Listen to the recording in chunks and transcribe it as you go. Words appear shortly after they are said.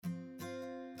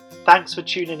Thanks for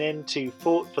tuning in to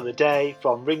Thought for the Day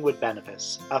from Ringwood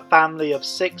Benefice, a family of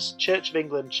 6 Church of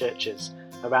England churches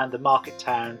around the market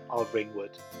town of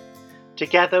Ringwood.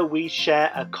 Together we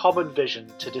share a common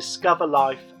vision to discover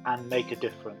life and make a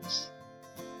difference.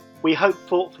 We hope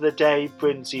Thought for the Day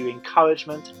brings you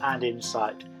encouragement and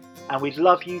insight, and we'd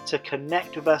love you to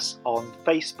connect with us on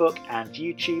Facebook and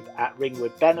YouTube at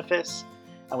Ringwood Benefice,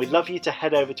 and we'd love you to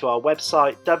head over to our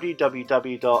website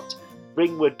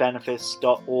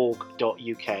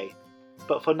www.ringwoodbenefice.org.uk.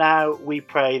 But for now, we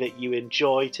pray that you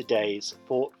enjoy today's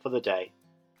Thought for the Day.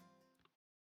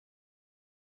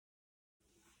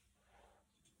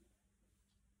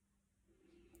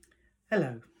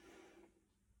 Hello.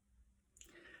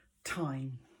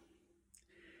 Time.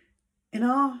 In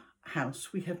our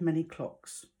house we have many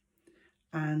clocks,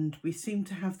 and we seem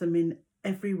to have them in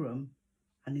every room,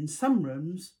 and in some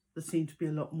rooms there seem to be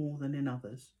a lot more than in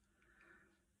others.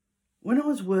 When I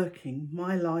was working,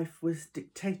 my life was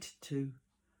dictated to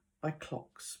by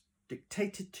clocks,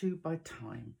 dictated to by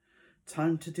time.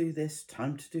 Time to do this,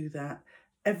 time to do that.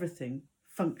 Everything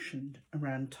functioned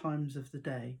around times of the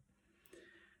day.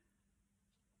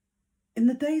 In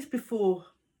the days before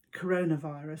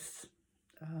coronavirus,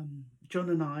 John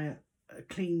and I are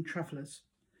clean travellers.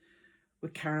 We're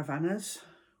caravanners.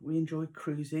 We enjoy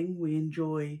cruising. We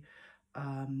enjoy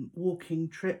walking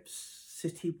trips,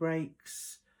 city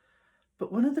breaks.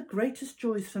 But one of the greatest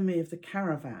joys for me of the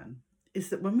caravan is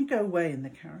that when we go away in the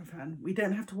caravan, we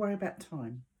don't have to worry about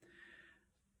time.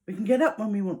 We can get up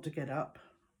when we want to get up.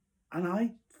 And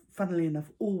I, funnily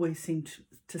enough, always seem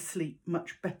to sleep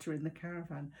much better in the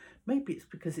caravan. Maybe it's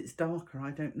because it's darker, I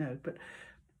don't know. But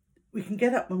we can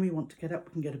get up when we want to get up.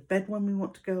 We can go to bed when we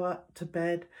want to go up to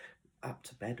bed.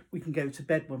 We can go to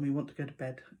bed when we want to go to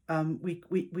bed.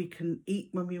 We can eat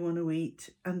when we want to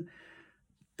eat. And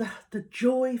the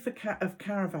joy of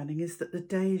caravanning is that the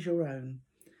day is your own.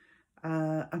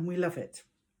 And we love it.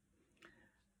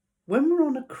 When we're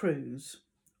on a cruise,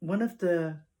 one of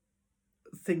the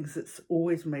things that's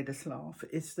always made us laugh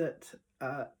is that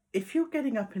if you're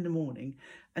getting up in the morning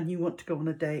and you want to go on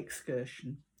a day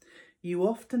excursion, you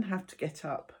often have to get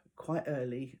up quite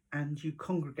early and you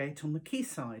congregate on the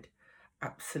quayside.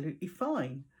 Absolutely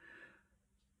fine.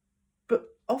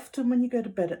 But often when you go to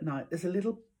bed at night, there's a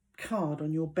little card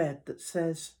on your bed that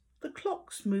says the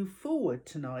clocks move forward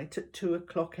tonight at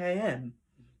 2:00 a.m.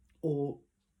 or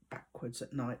backwards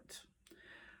at night.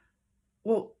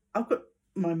 Well, I've got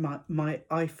my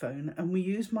iPhone, and we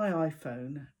use my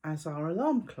iPhone as our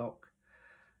alarm clock.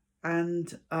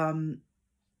 And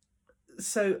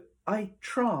so I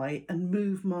try and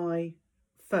move my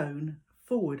phone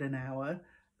forward an hour,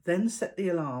 then set the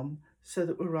alarm so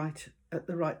that we're right at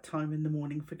the right time in the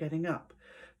morning for getting up.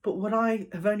 But what I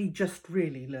have only just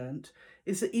really learnt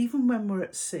is that even when we're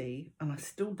at sea, and I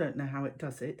still don't know how it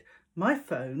does it, my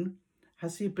phone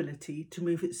has the ability to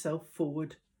move itself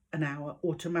forward an hour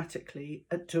automatically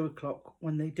at 2:00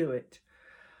 when they do it.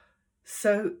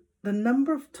 So the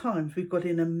number of times we've got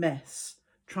in a mess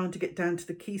trying to get down to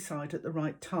the quayside at the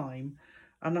right time,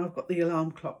 and I've got the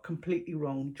alarm clock completely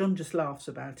wrong. John just laughs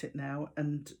about it now,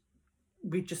 and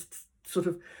we just sort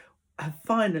of have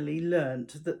finally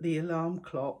learnt that the alarm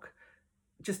clock,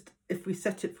 just if we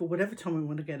set it for whatever time we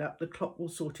want to get up, the clock will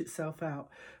sort itself out.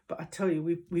 But I tell you,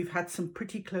 we've had some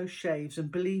pretty close shaves,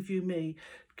 and believe you me,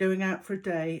 going out for a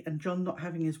day and John not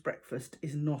having his breakfast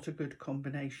is not a good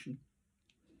combination.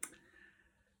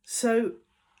 So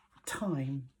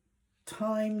time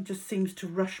just seems to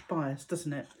rush by us,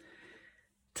 doesn't it?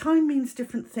 Time means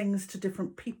different things to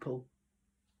different people.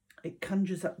 It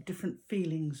conjures up different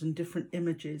feelings and different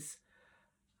images.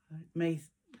 It may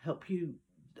help you,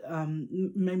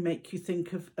 may make you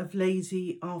think of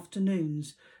lazy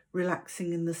afternoons,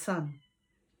 relaxing in the sun,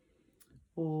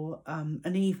 or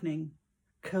an evening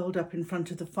curled up in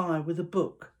front of the fire with a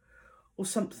book or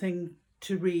something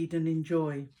to read and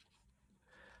enjoy.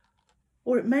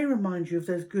 Or it may remind you of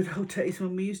those good old days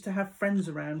when we used to have friends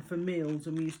around for meals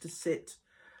and we used to sit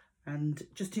and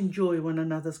just enjoy one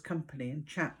another's company and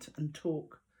chat and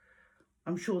talk.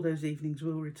 I'm sure those evenings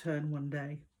will return one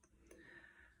day.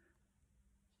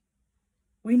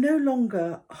 We no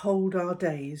longer hold our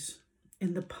days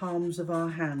in the palms of our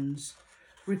hands,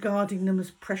 regarding them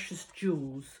as precious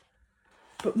jewels,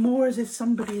 but more as if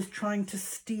somebody is trying to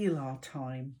steal our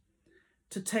time,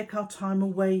 to take our time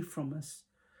away from us,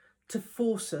 to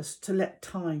force us to let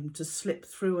time to slip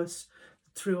through us,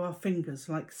 through our fingers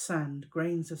like sand,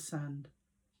 grains of sand.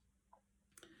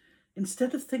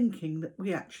 Instead of thinking that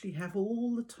we actually have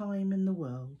all the time in the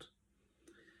world,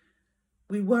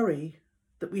 we worry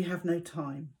that we have no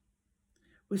time.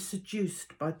 We're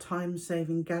seduced by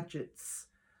time-saving gadgets,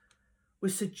 We're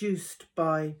seduced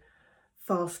by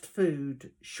fast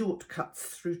food, shortcuts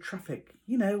through traffic.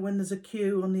 You know, when there's a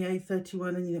queue on the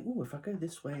A31 and you think, oh, if I go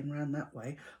this way and round that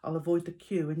way, I'll avoid the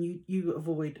queue. And you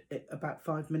avoid it about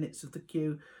 5 minutes of the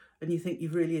queue and you think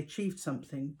you've really achieved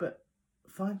something. But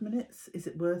 5 minutes, is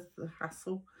it worth the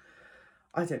hassle?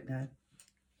 I don't know.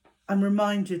 I'm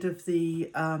reminded of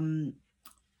the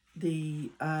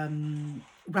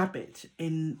rabbit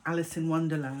in Alice in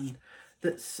Wonderland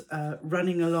that's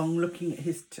running along, looking at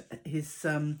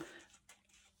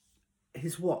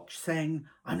his watch, saying,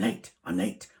 "I'm late, I'm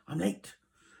late, I'm late."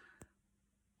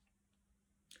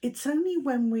 It's only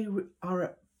when we are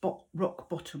at rock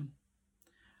bottom,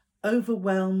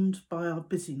 overwhelmed by our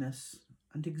busyness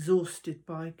and exhausted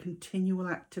by continual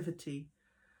activity,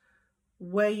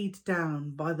 weighed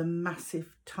down by the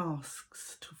massive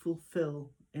tasks to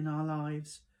fulfill in our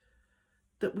lives,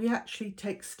 that we actually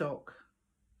take stock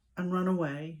and run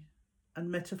away and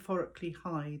metaphorically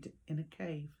hide in a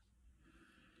cave.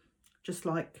 Just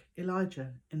like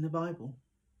Elijah in the Bible,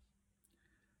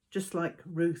 just like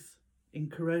Ruth in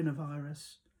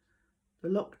coronavirus, the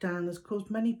lockdown has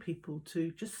caused many people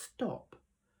to just stop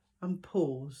and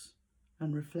pause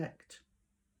and reflect.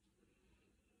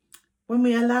 When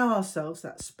we allow ourselves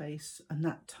that space and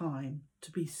that time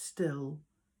to be still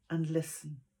and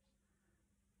listen,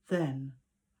 then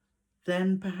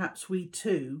perhaps we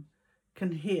too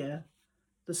can hear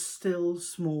the still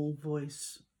small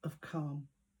voice of calm.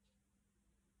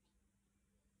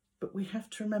 But we have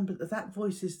to remember that that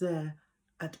voice is there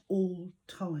at all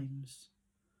times.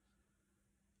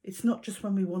 It's not just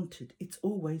when we want it, it's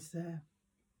always there.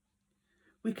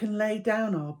 We can lay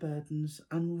down our burdens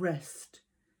and rest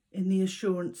in the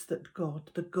assurance that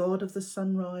God, the God of the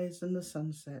sunrise and the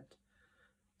sunset,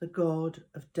 the God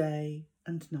of day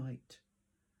and night,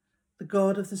 the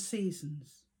God of the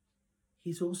seasons,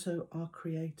 he's also our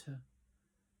creator,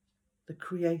 the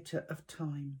creator of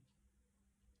time.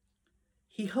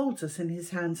 He holds us in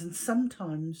his hands, and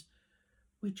sometimes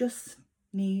we just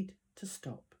need to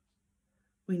stop.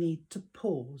 We need to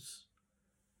pause,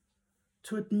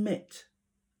 to admit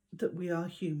that we are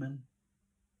human.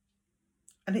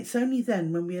 And it's only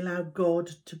then, when we allow God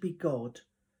to be God,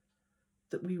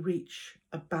 that we reach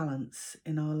a balance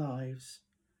in our lives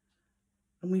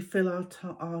and we fill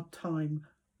our time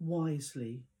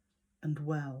wisely and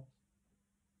well.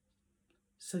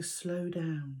 So slow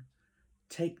down.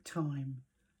 Take time,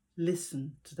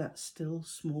 listen to that still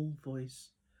small voice.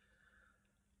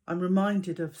 I'm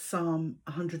reminded of Psalm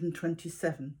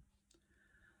 127.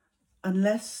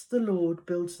 Unless the Lord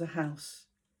builds the house,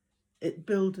 its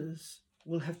builders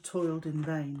will have toiled in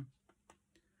vain.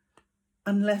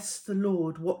 Unless the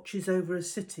Lord watches over a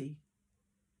city,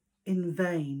 in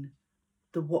vain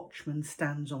the watchman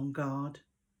stands on guard.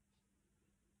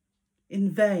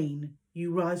 In vain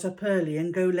you rise up early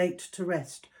and go late to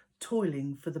rest,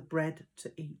 toiling for the bread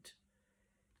to eat.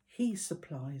 He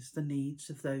supplies the needs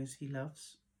of those he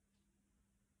loves.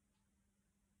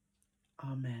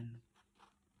 Amen.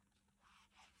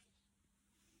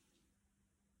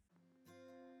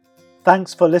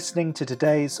 Thanks for listening to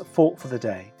today's Thought for the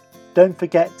Day. Don't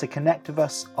forget to connect with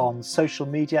us on social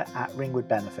media at Ringwood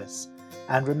Benefice.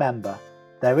 And remember,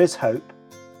 there is hope,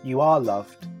 you are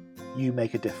loved, you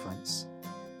make a difference.